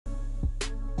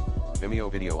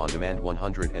Vimeo Video on Demand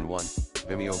 101.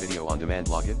 Vimeo Video on Demand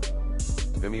Login.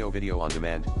 Vimeo Video on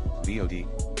Demand,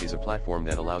 VOD, is a platform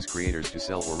that allows creators to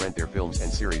sell or rent their films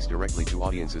and series directly to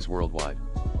audiences worldwide.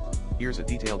 Here's a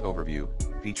detailed overview.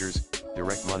 Features: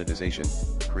 direct monetization,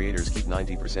 creators keep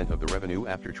 90% of the revenue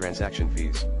after transaction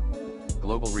fees.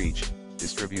 Global reach,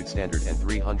 distribute standard and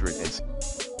 300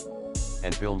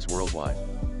 and films worldwide.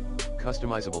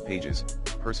 Customizable pages,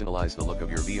 personalize the look of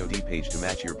your VOD page to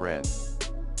match your brand.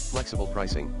 Flexible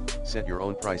pricing, set your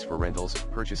own price for rentals,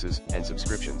 purchases, and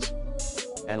subscriptions.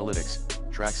 Analytics,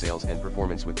 track sales and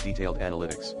performance with detailed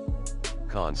analytics.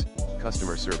 Cons: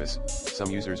 customer service, some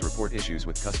users report issues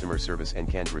with customer service and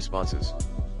canned responses.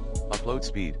 Upload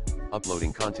speed,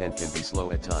 uploading content can be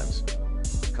slow at times.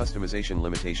 Customization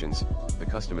limitations, the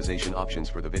customization options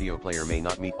for the video player may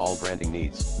not meet all branding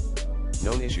needs.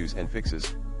 Known issues and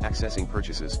fixes, accessing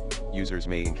purchases, users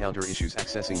may encounter issues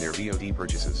accessing their VOD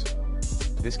purchases.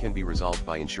 This can be resolved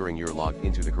by ensuring you're logged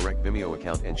into the correct Vimeo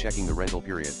account and checking the rental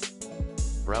period.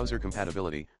 Browser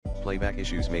compatibility, playback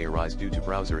issues may arise due to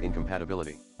browser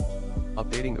incompatibility.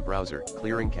 Updating the browser,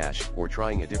 clearing cache, or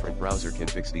trying a different browser can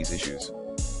fix these issues.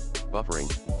 Buffering,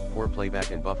 poor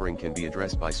playback and buffering can be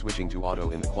addressed by switching to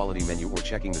auto in the quality menu or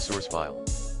checking the source file.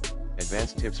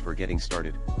 Advanced tips for getting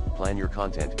started: plan your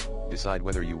content, decide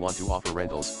whether you want to offer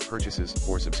rentals, purchases,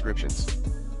 or subscriptions.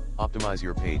 Optimize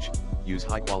your page, use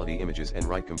high-quality images and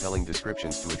write compelling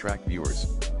descriptions to attract viewers.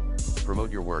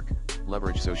 Promote your work,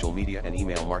 leverage social media and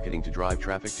email marketing to drive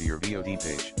traffic to your VOD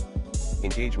page.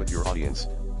 Engage with your audience,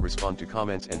 respond to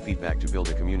comments and feedback to build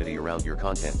a community around your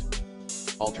content.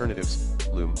 Alternatives: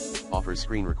 Loom offers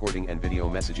screen recording and video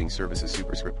messaging services.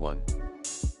 Superscript 1.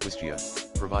 Wistia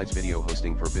provides video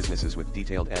hosting for businesses with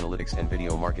detailed analytics and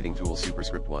video marketing tools.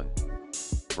 Superscript 1.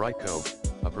 Brightco,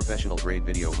 a professional-grade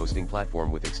video hosting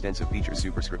platform with extensive features.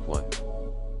 Superscript 1.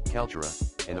 Kaltura,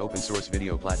 an open-source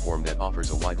video platform that offers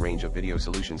a wide range of video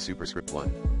solutions. Superscript 1.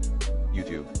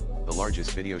 YouTube, the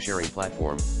largest video sharing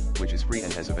platform, which is free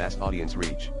and has a vast audience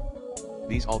reach.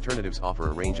 These alternatives offer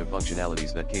a range of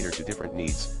functionalities that cater to different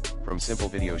needs, from simple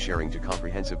video sharing to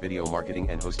comprehensive video marketing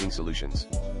and hosting solutions.